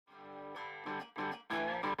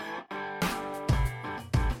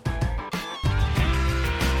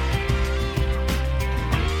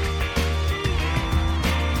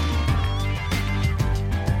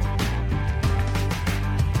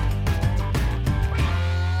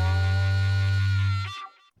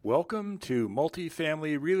Welcome to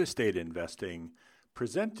Multifamily Real Estate Investing,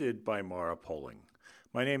 presented by Mara Poling.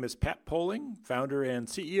 My name is Pat Poling, founder and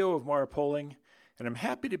CEO of Mara Poling, and I'm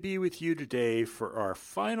happy to be with you today for our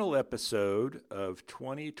final episode of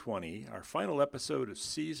 2020, our final episode of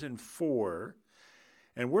Season 4,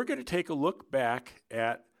 and we're going to take a look back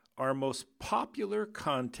at our most popular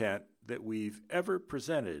content that we've ever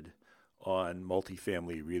presented on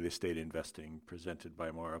Multifamily Real Estate Investing, presented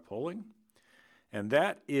by Mara Poling. And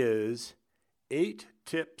that is 8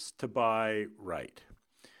 tips to buy right.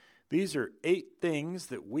 These are 8 things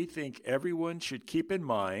that we think everyone should keep in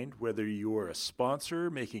mind, whether you're a sponsor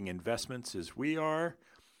making investments as we are,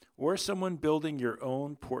 or someone building your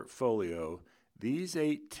own portfolio. These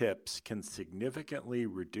 8 tips can significantly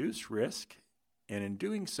reduce risk, and in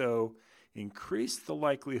doing so, increase the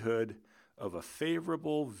likelihood of a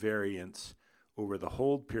favorable variance over the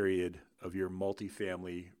hold period of your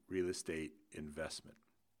multifamily real estate investment.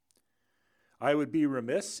 I would be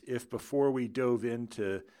remiss if before we dove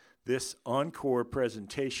into this encore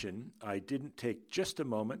presentation, I didn't take just a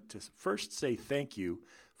moment to first say thank you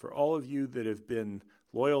for all of you that have been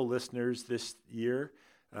loyal listeners this year.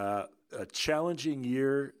 A challenging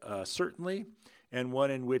year, certainly, and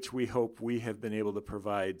one in which we hope we have been able to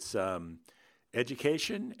provide some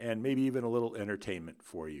education and maybe even a little entertainment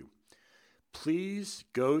for you. Please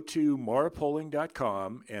go to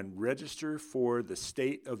marapoling.com and register for the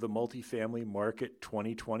State of the Multifamily Market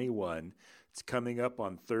 2021. It's coming up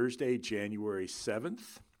on Thursday, January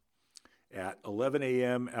 7th at 11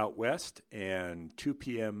 a.m. out west and 2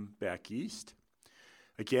 p.m. back east.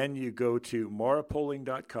 Again, you go to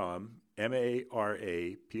marapoling.com,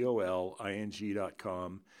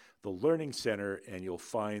 marapoling.com, the Learning Center, and you'll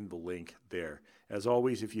find the link there. As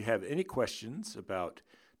always, if you have any questions about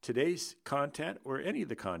today's content or any of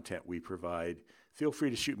the content we provide, feel free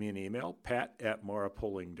to shoot me an email,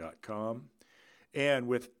 pat@marapoling.com. And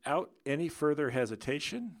without any further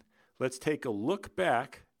hesitation, let's take a look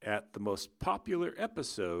back at the most popular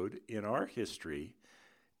episode in our history,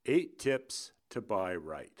 8 Tips to Buy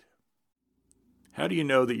Right. How do you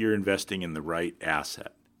know that you're investing in the right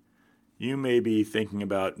asset? You may be thinking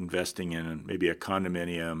about investing in maybe a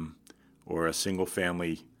condominium or a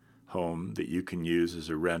single-family home that you can use as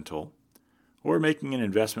a rental, or making an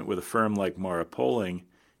investment with a firm like Mara Poling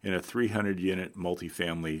in a 300-unit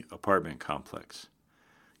multifamily apartment complex.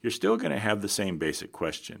 You're still going to have the same basic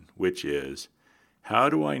question, which is, how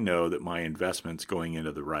do I know that my investment's going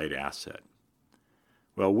into the right asset?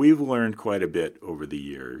 Well, we've learned quite a bit over the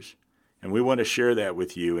years, and we want to share that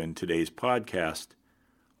with you in today's podcast,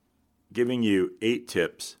 giving you 8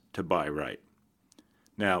 tips to buy right.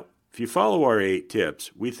 Now, if you follow our 8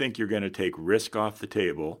 tips, we think you're going to take risk off the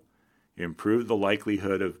table, improve the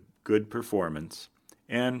likelihood of good performance,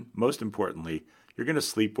 and most importantly, you're going to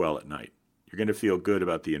sleep well at night. You're going to feel good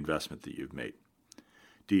about the investment that you've made.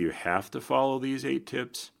 Do you have to follow these 8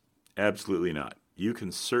 tips? Absolutely not. You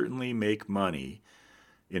can certainly make money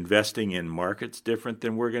investing in markets different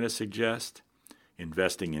than we're going to suggest,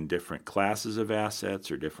 investing in different classes of assets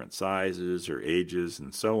or different sizes or ages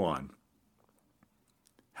and so on.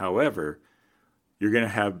 However, you're going to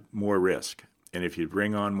have more risk. And if you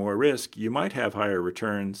bring on more risk, you might have higher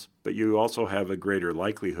returns, but you also have a greater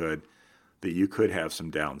likelihood that you could have some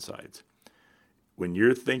downsides. When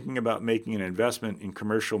you're thinking about making an investment in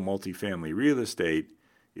commercial multifamily real estate,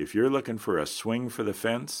 if you're looking for a swing for the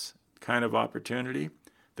fence kind of opportunity,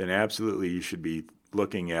 then absolutely you should be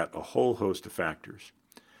looking at a whole host of factors.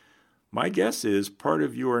 My guess is part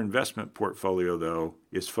of your investment portfolio, though,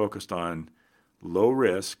 is focused on low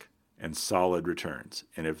risk and solid returns.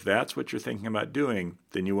 And if that's what you're thinking about doing,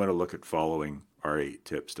 then you want to look at following our 8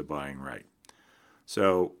 tips to buying right.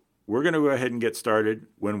 So we're going to go ahead and get started.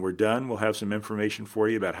 When we're done, we'll have some information for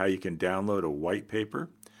you about how you can download a white paper,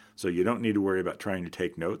 so you don't need to worry about trying to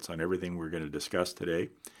take notes on everything we're going to discuss today.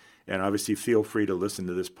 And obviously, feel free to listen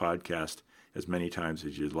to this podcast as many times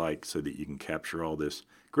as you'd like so that you can capture all this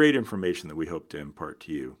great information that we hope to impart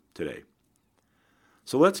to you today.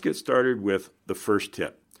 So let's get started with the first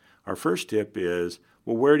tip. Our first tip is,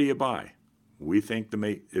 well, where do you buy? We think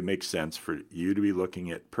it makes sense for you to be looking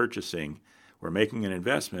at purchasing or making an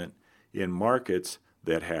investment in markets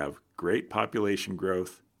that have great population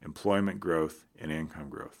growth, employment growth, and income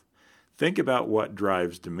growth. Think about what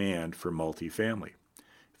drives demand for multifamily.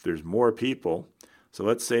 If there's more people, so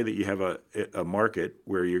let's say that you have a market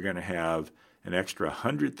where you're going to have an extra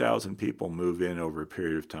 100,000 people move in over a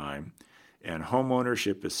period of time, and home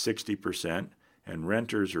ownership is 60%, and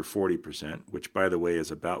renters are 40%, which, by the way, is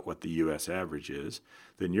about what the U.S. average is,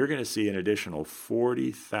 then you're going to see an additional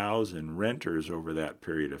 40,000 renters over that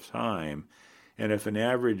period of time, And if an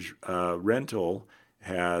average rental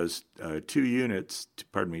has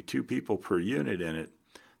two people per unit in it,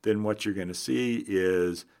 then what you're going to see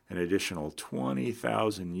is an additional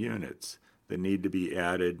 20,000 units that need to be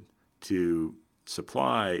added to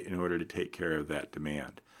supply in order to take care of that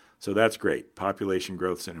demand. So that's great. Population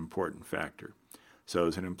growth is an important factor. So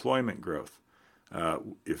is an employment growth.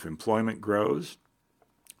 If employment grows,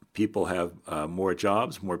 people have more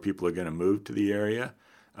jobs, more people are going to move to the area,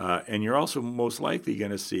 and you're also most likely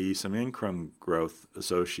going to see some income growth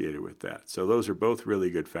associated with that. So those are both really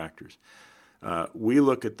good factors. We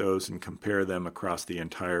look at those and compare them across the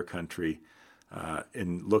entire country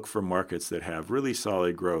and look for markets that have really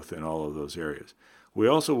solid growth in all of those areas. We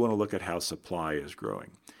also want to look at how supply is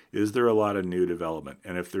growing. Is there a lot of new development?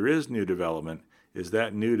 And if there is new development, is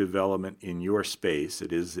that new development in your space?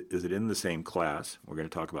 Is it in the same class? We're going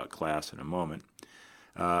to talk about class in a moment.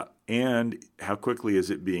 And how quickly is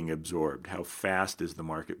it being absorbed? How fast is the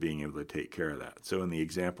market being able to take care of that? So in the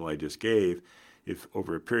example I just gave, if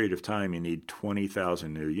over a period of time you need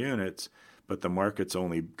 20,000 new units, but the market's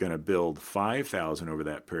only going to build 5,000 over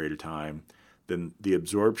that period of time, then the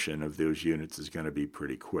absorption of those units is going to be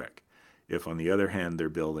pretty quick. If, on the other hand, they're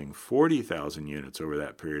building 40,000 units over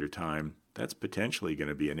that period of time, that's potentially going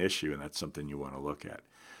to be an issue, and that's something you want to look at.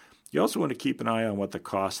 You also want to keep an eye on what the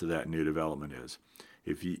cost of that new development is.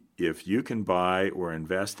 If you can buy or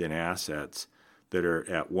invest in assets that are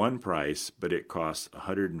at one price, but it costs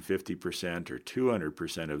 150% or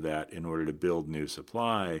 200% of that in order to build new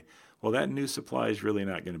supply, well, that new supply is really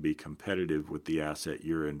not going to be competitive with the asset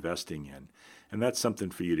you're investing in. And that's something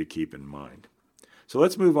for you to keep in mind. So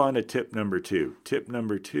let's move on to tip number 2. Tip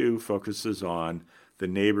number 2 focuses on the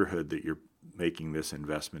neighborhood that you're making this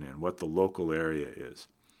investment in, what the local area is.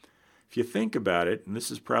 If you think about it, and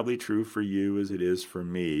this is probably true for you as it is for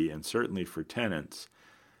me, and certainly for tenants,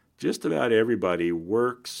 just about everybody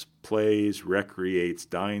works, plays, recreates,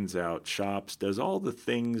 dines out, shops, does all the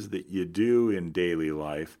things that you do in daily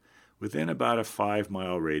life within about a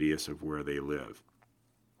 5-mile radius of where they live.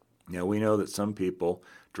 Now, we know that some people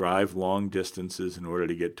drive long distances in order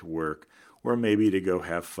to get to work, or maybe to go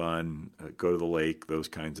have fun, go to the lake, those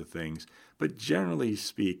kinds of things. But generally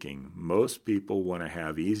speaking, most people want to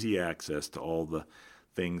have easy access to all the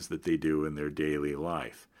things that they do in their daily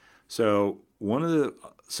life. So one of the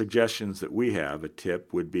suggestions that we have, a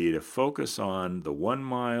tip, would be to focus on the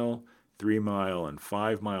 1-mile, 3-mile, and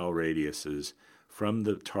 5-mile radiuses from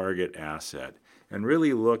the target asset and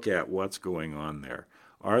really look at what's going on there.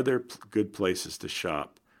 Are there good places to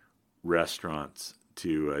shop, restaurants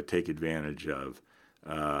to take advantage of,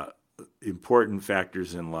 important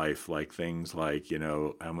factors in life like things like,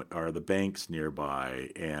 are the banks nearby,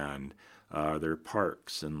 and are there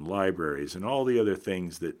parks and libraries and all the other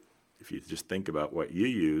things that, if you just think about what you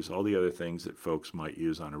use, all the other things that folks might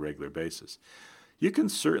use on a regular basis. You can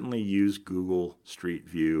certainly use Google Street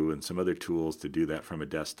View and some other tools to do that from a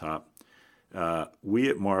desktop. We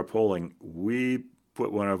at Mara Polling, we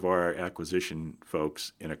put one of our acquisition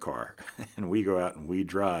folks in a car, and we go out and we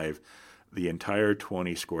drive the entire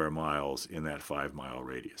 20 square miles in that 5-mile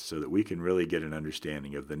radius so that we can really get an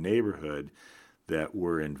understanding of the neighborhood that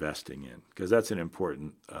we're investing in, because that's an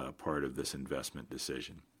important part of this investment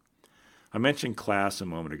decision. I mentioned class a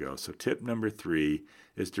moment ago, so tip number 3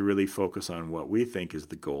 is to really focus on what we think is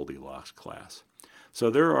the Goldilocks class. So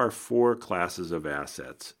there are 4 classes of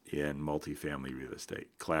assets in multifamily real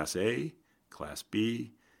estate: Class A, Class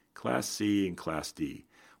B, Class C, and Class D.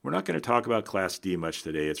 We're not going to talk about Class D much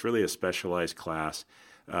today. It's really a specialized class.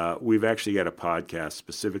 We've actually got a podcast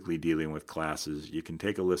specifically dealing with classes. You can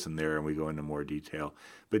take a listen there and we go into more detail.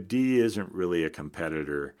 But D isn't really a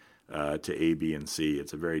competitor to A, B, and C.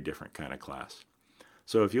 It's a very different kind of class.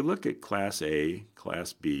 So if you look at Class A,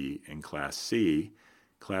 Class B, and Class C,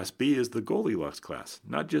 Class B is the Goldilocks class,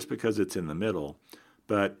 not just because it's in the middle,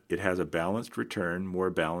 but it has a balanced return, more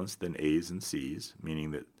balanced than A's and C's, meaning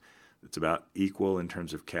that it's about equal in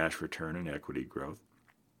terms of cash return and equity growth.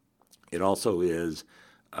 It also is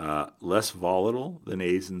less volatile than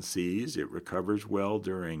A's and C's. It recovers well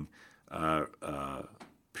during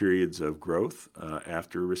periods of growth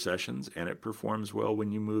after recessions, and it performs well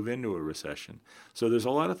when you move into a recession. So there's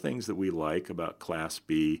a lot of things that we like about Class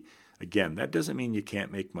B. Again, that doesn't mean you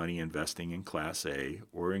can't make money investing in Class A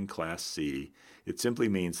or in Class C. It simply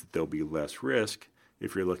means that there'll be less risk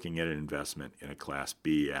if you're looking at an investment in a Class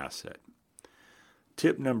B asset.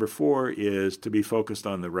 Tip number 4 is to be focused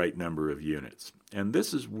on the right number of units. And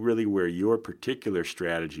this is really where your particular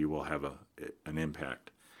strategy will have an impact.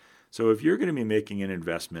 So if you're going to be making an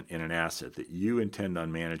investment in an asset that you intend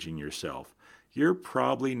on managing yourself, you're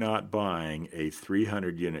probably not buying a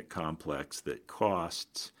 300 unit complex that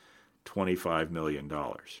costs $25 million.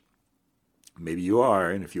 Maybe you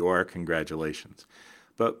are, and if you are, congratulations.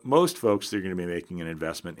 But most folks that are going to be making an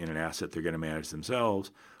investment in an asset they're going to manage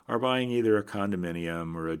themselves are buying either a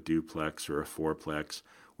condominium or a duplex or a fourplex,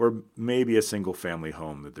 or maybe a single family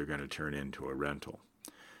home that they're going to turn into a rental.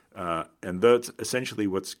 And that's essentially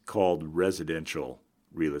what's called residential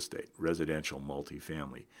real estate, residential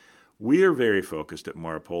multifamily. We are very focused at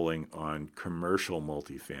Marpoling on commercial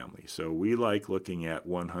multifamily. So we like looking at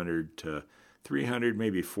 100 to 300,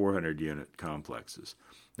 maybe 400 unit complexes.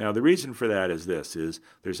 Now, the reason for that is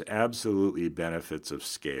there's absolutely benefits of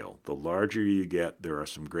scale. The larger you get, there are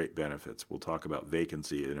some great benefits. We'll talk about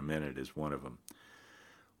vacancy in a minute as one of them.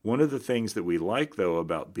 One of the things that we like, though,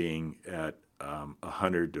 about being at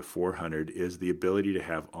 100 to 400 is the ability to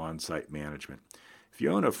have on-site management. If you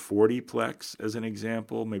own a 40-plex, as an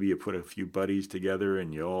example, maybe you put a few buddies together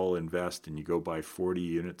and you all invest and you go buy 40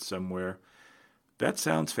 units somewhere, that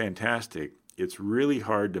sounds fantastic. It's really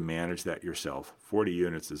hard to manage that yourself. 40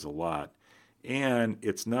 units is a lot, and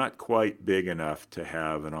it's not quite big enough to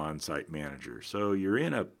have an on-site manager. So you're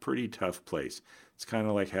in a pretty tough place. It's kind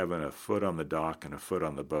of like having a foot on the dock and a foot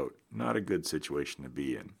on the boat. Not a good situation to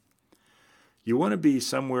be in. You want to be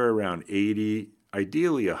somewhere around 80,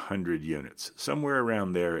 ideally 100 units. Somewhere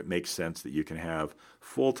around there, it makes sense that you can have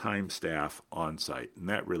full-time staff on site, and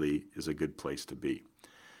that really is a good place to be.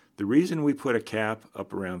 The reason we put a cap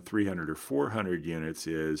up around 300 or 400 units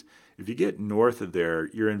is if you get north of there,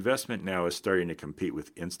 your investment now is starting to compete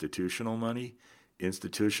with institutional money.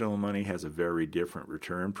 Institutional money has a very different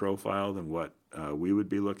return profile than what we would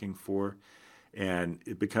be looking for, and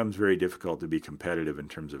it becomes very difficult to be competitive in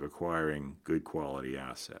terms of acquiring good quality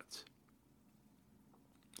assets.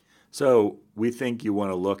 So we think you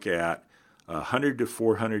want to look at 100 to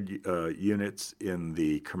 400 units in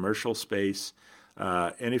the commercial space.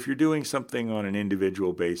 And if you're doing something on an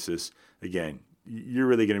individual basis, again, you're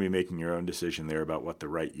really going to be making your own decision there about what the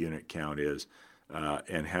right unit count is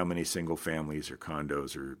and how many single families or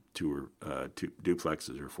condos or two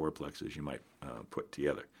duplexes or fourplexes you might put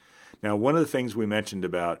together. Now, one of the things we mentioned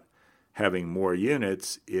about having more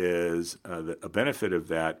units is a benefit of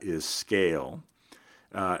that is scale.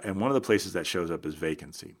 And one of the places that shows up is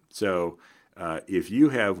vacancy. So if you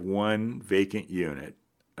have one vacant unit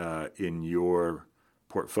in your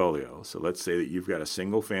portfolio, so let's say that you've got a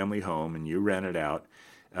single family home and you rent it out,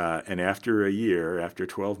 and after a year, after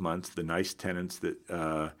 12 months, the nice tenants that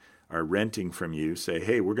are renting from you say,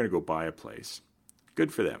 hey, we're going to go buy a place.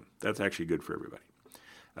 Good for them. That's actually good for everybody.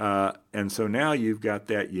 And so now you've got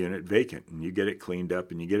that unit vacant and you get it cleaned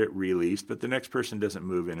up and you get it released, but the next person doesn't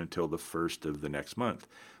move in until the first of the next month.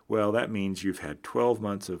 Well, that means you've had 12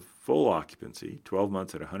 months of full occupancy, 12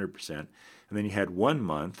 months at 100%, and then you had 1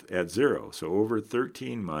 month at 0. So over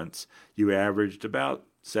 13 months, you averaged about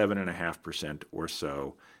 7.5% or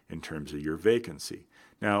so in terms of your vacancy.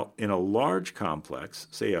 Now, in a large complex,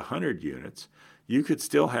 say 100 units, you could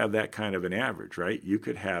still have that kind of an average, right? You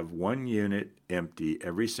could have one unit empty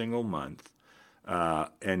every single month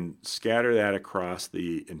and scatter that across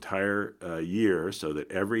the entire year so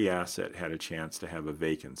that every asset had a chance to have a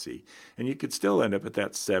vacancy. And you could still end up at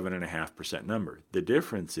that 7.5% number. The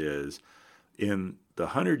difference is in the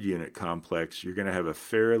 100-unit complex, you're going to have a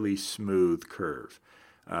fairly smooth curve,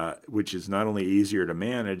 which is not only easier to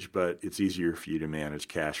manage, but it's easier for you to manage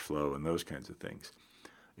cash flow and those kinds of things.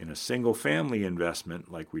 In a single-family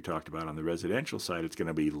investment, like we talked about on the residential side, it's going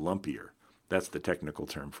to be lumpier. That's the technical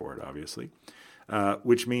term for it, obviously,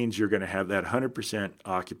 which means you're going to have that 100%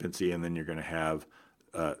 occupancy and then you're going to have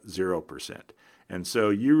 0%. And so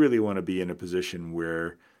you really want to be in a position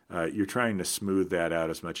where you're trying to smooth that out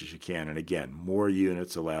as much as you can. And again, more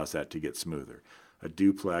units allows that to get smoother. A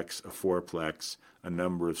duplex, a fourplex, a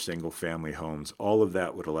number of single-family homes, all of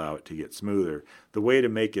that would allow it to get smoother. The way to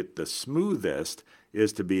make it the smoothest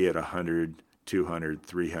is to be at 100, 200,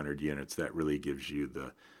 300 units. That really gives you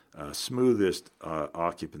the smoothest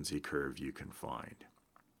occupancy curve you can find.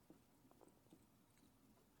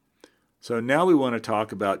 So now we want to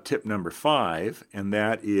talk about tip number 5, and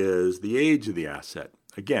that is the age of the asset.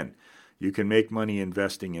 Again, you can make money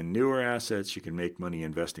investing in newer assets, you can make money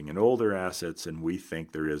investing in older assets, and we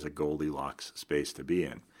think there is a Goldilocks space to be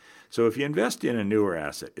in. So if you invest in a newer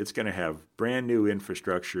asset, it's going to have brand new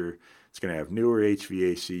infrastructure, it's going to have newer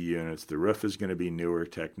HVAC units, the roof is going to be newer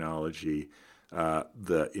technology,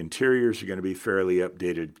 the interiors are going to be fairly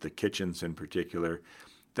updated, the kitchens in particular.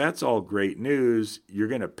 That's all great news. You're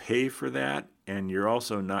going to pay for that, and you're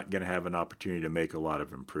also not going to have an opportunity to make a lot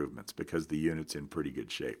of improvements because the unit's in pretty good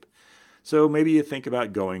shape. So maybe you think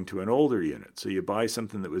about going to an older unit. So you buy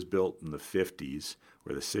something that was built in the 50s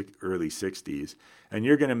or the early 60s, and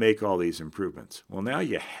you're going to make all these improvements. Well, now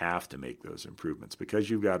you have to make those improvements because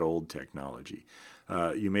you've got old technology.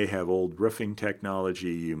 You may have old roofing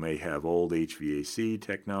technology. You may have old HVAC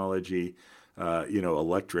technology,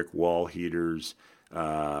 electric wall heaters,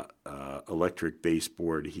 electric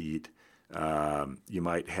baseboard heat. You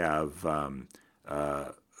might have,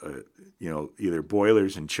 either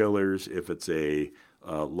boilers and chillers if it's a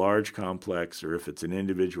large complex, or if it's an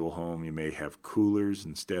individual home, you may have coolers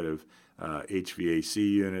instead of HVAC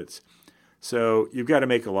units. So you've got to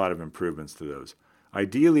make a lot of improvements to those.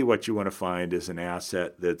 Ideally, what you want to find is an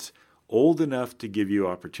asset that's old enough to give you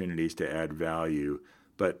opportunities to add value,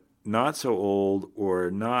 but not so old or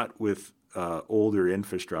not with older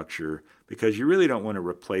infrastructure, because you really don't want to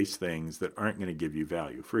replace things that aren't going to give you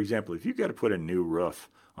value. For example, if you've got to put a new roof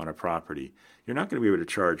on a property, you're not going to be able to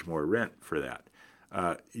charge more rent for that.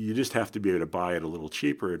 You just have to be able to buy it a little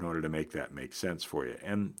cheaper in order to make that make sense for you.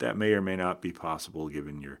 And that may or may not be possible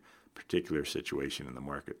given your particular situation in the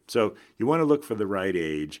market. So you want to look for the right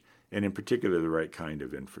age, and in particular, the right kind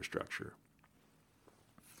of infrastructure.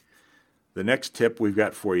 The next tip we've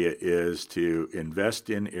got for you is to invest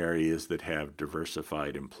in areas that have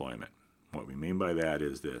diversified employment. What we mean by that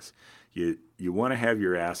is this. You want to have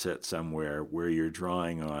your asset somewhere where you're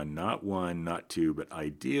drawing on not one, not two, but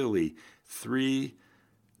ideally three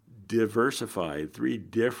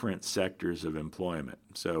different sectors of employment.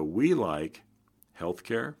 So we like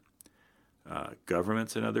healthcare,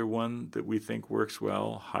 government's another one that we think works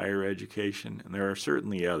well, higher education, and there are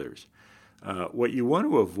certainly others. What you want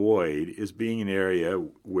to avoid is being an area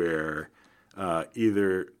where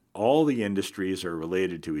either all the industries are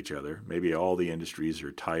related to each other. Maybe all the industries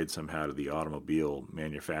are tied somehow to the automobile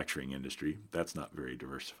manufacturing industry. That's not very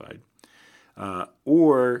diversified.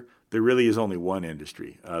 Or there really is only one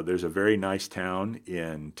industry. There's a very nice town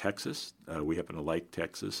in Texas. We happen to like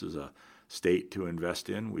Texas as a state to invest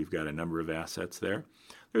in. We've got a number of assets there.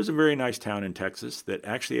 There's a very nice town in Texas that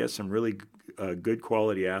actually has some really good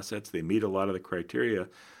quality assets. They meet a lot of the criteria.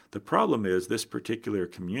 The problem is this particular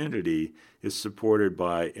community is supported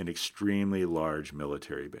by an extremely large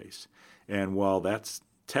military base. And while that's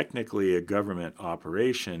technically a government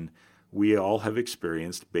operation, we all have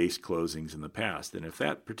experienced base closings in the past. And if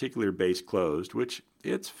that particular base closed, which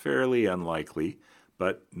it's fairly unlikely,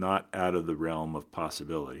 but not out of the realm of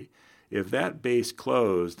possibility, if that base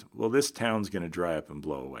closed, well, this town's going to dry up and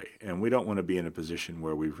blow away. And we don't want to be in a position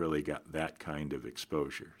where we've really got that kind of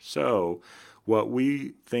exposure. So what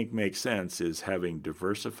we think makes sense is having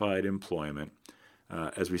diversified employment.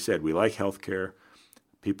 As we said, we like healthcare.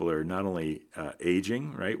 People are not only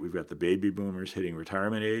aging, right? We've got the baby boomers hitting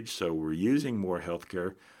retirement age, so we're using more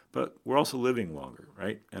healthcare, but we're also living longer,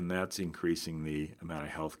 right? And that's increasing the amount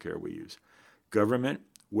of healthcare we use. Government,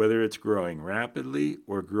 whether it's growing rapidly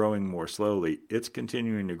or growing more slowly, it's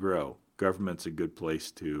continuing to grow. Government's a good place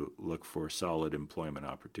to look for solid employment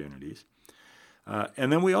opportunities.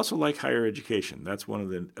 And then we also like higher education. That's one of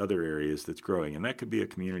the other areas that's growing, and that could be a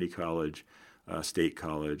community college, a state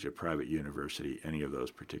college, a private university, any of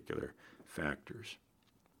those particular factors.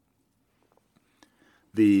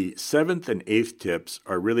 The seventh and eighth tips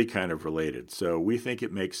are really kind of related. So we think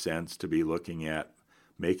it makes sense to be looking at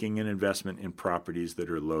making an investment in properties that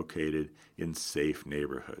are located in safe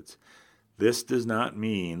neighborhoods. This does not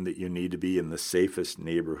mean that you need to be in the safest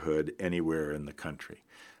neighborhood anywhere in the country.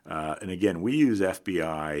 And again, we use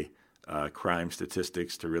FBI crime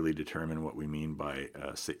statistics to really determine what we mean by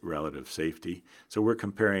relative safety. So we're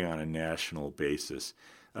comparing on a national basis.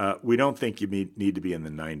 We don't think you need to be in the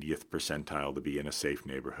 90th percentile to be in a safe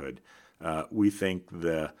neighborhood. We think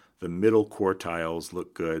the middle quartiles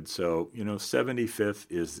look good. So, 75th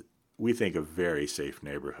is, we think, a very safe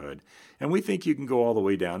neighborhood. And we think you can go all the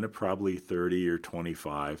way down to probably 30 or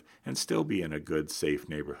 25 and still be in a good, safe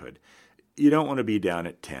neighborhood. You don't want to be down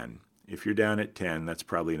at 10. If you're down at 10, that's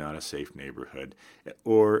probably not a safe neighborhood.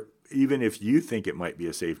 Or even if you think it might be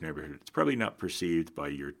a safe neighborhood, it's probably not perceived by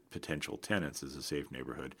your potential tenants as a safe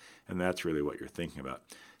neighborhood. And that's really what you're thinking about.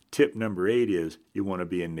 Tip number 8 is you want to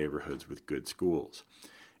be in neighborhoods with good schools.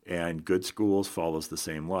 And good schools follows the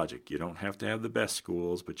same logic. You don't have to have the best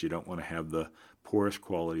schools, but you don't want to have the poorest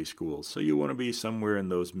quality schools. So you want to be somewhere in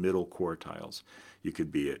those middle quartiles. You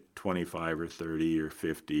could be at 25 or 30 or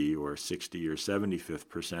 50 or 60 or 75th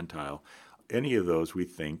percentile. Any of those we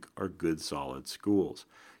think are good, solid schools.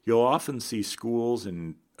 You'll often see schools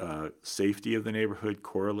and safety of the neighborhood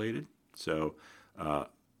correlated. So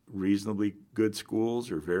reasonably good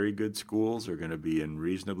schools or very good schools are going to be in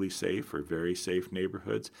reasonably safe or very safe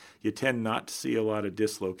neighborhoods. You tend not to see a lot of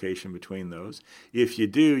dislocation between those. If you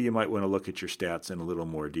do, you might want to look at your stats in a little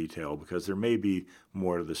more detail because there may be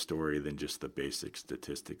more to the story than just the basic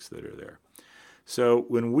statistics that are there. So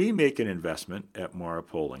when we make an investment at Mara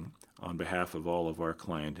Polling on behalf of all of our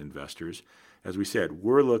client investors, as we said,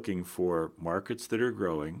 we're looking for markets that are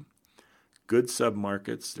growing, good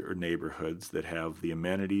submarkets or neighborhoods that have the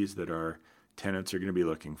amenities that our tenants are going to be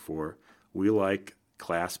looking for. We like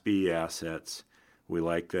Class B assets. We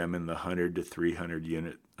like them in the 100 to 300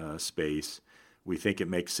 unit space. We think it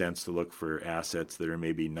makes sense to look for assets that are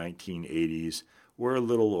maybe 1980s or a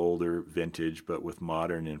little older vintage, but with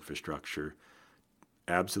modern infrastructure,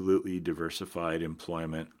 absolutely diversified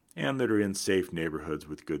employment, and that are in safe neighborhoods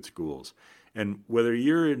with good schools. And whether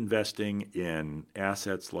you're investing in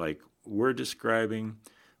assets like we're describing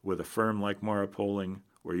with a firm like Mara Polling,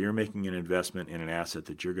 or you're making an investment in an asset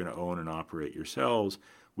that you're going to own and operate yourselves,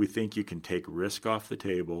 we think you can take risk off the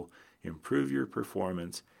table, improve your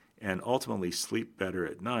performance, and ultimately sleep better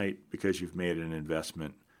at night because you've made an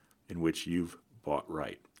investment in which you've bought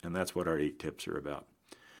right. And that's what our 8 tips are about.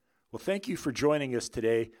 Well, thank you for joining us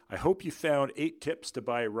today. I hope you found 8 tips to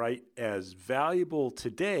buy right as valuable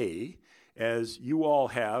today as you all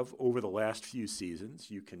have over the last few seasons.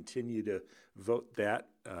 You continue to vote that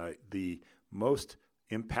the most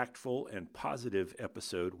impactful and positive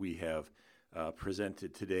episode we have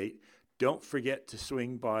presented to date. Don't forget to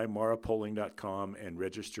swing by marapolling.com and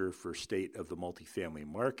register for State of the Multifamily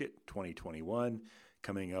Market 2021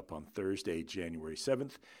 coming up on Thursday, January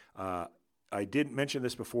 7th. I didn't mention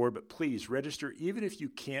this before, but please register even if you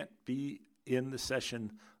can't be in the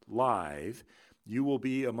session live. You will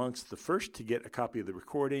be amongst the first to get a copy of the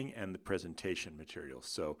recording and the presentation materials.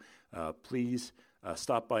 So please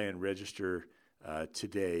stop by and register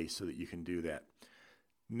today so that you can do that.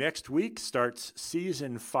 Next week starts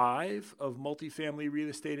Season 5 of Multifamily Real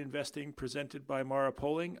Estate Investing presented by Mara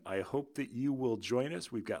Polling. I hope that you will join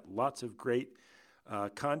us. We've got lots of great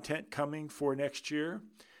content coming for next year.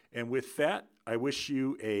 And with that, I wish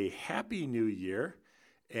you a happy new year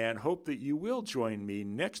and hope that you will join me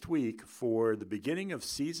next week for the beginning of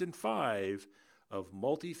Season 5 of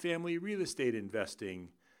Multifamily Real Estate Investing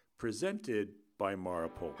presented by Mara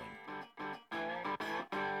Polling.